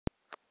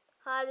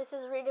Hi, this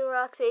is Reading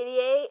Rocks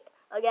 88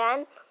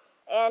 again,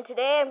 and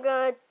today I'm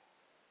going to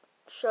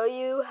show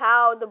you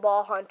how the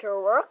Ball Hunter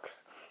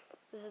works.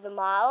 This is the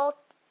model.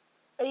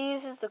 It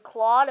uses the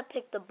claw to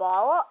pick the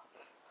ball up.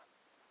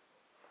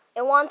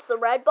 It wants the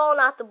red ball,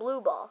 not the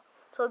blue ball.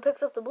 So it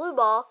picks up the blue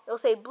ball, it'll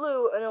say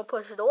blue, and it'll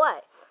push it away.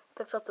 It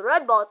picks up the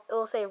red ball,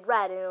 it'll say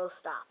red, and it'll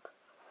stop.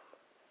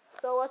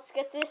 So let's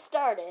get this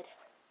started.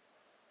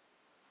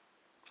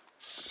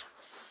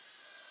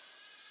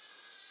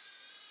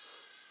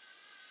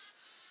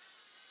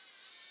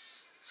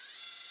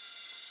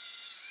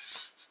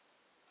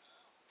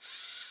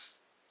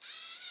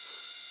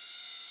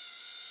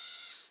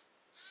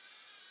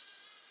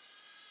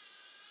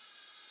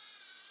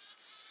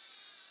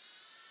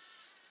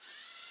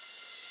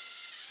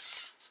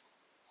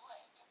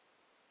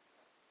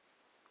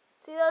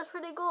 See, that was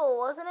pretty cool,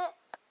 wasn't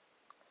it?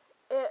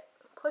 It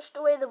pushed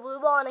away the blue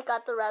ball and it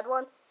got the red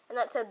one, and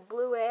that said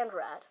blue and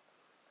red.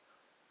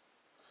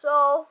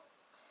 So,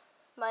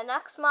 my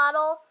next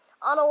model,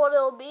 I don't know what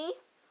it'll be.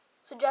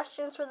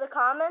 Suggestions for the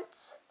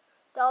comments.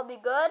 That'll be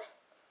good.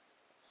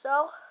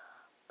 So,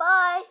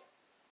 bye.